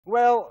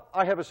Well,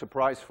 I have a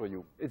surprise for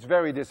you. It's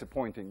very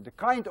disappointing. The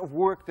kind of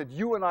work that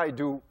you and I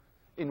do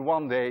in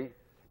one day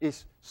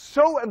is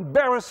so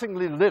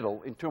embarrassingly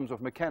little in terms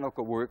of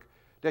mechanical work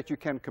that you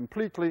can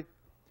completely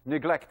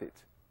neglect it.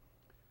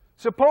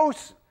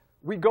 Suppose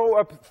we go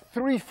up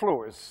 3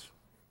 floors.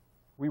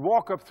 We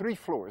walk up 3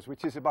 floors,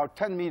 which is about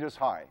 10 meters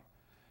high.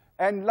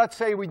 And let's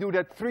say we do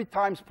that 3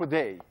 times per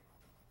day.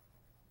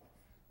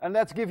 And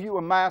let's give you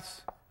a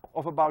mass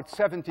of about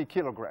 70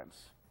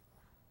 kilograms.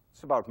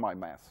 It's about my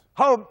math.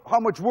 How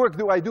much work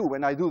do I do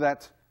when I do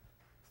that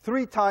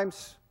 3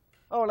 times?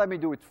 Oh, let me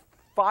do it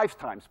 5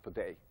 times per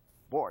day.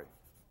 Boy,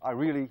 I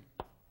really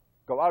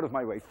go out of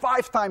my way.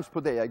 5 times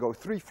per day, I go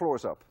 3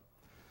 floors up.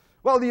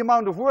 Well, the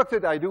amount of work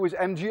that I do is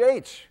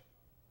mgh.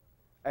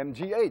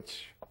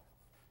 mgh.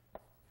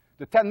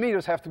 The 10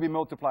 meters have to be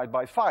multiplied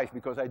by 5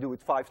 because I do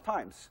it 5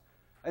 times.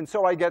 And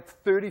so I get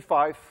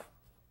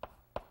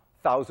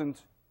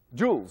 35,000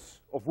 joules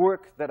of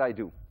work that I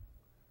do.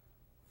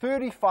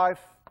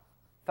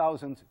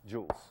 35,000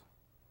 joules.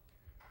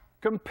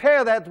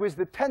 Compare that with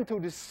the 10 to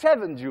the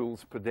 7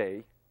 joules per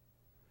day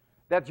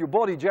that your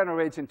body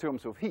generates in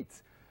terms of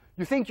heat.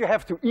 You think you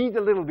have to eat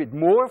a little bit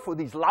more for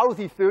these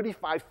lousy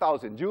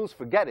 35,000 joules?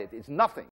 Forget it, it's nothing.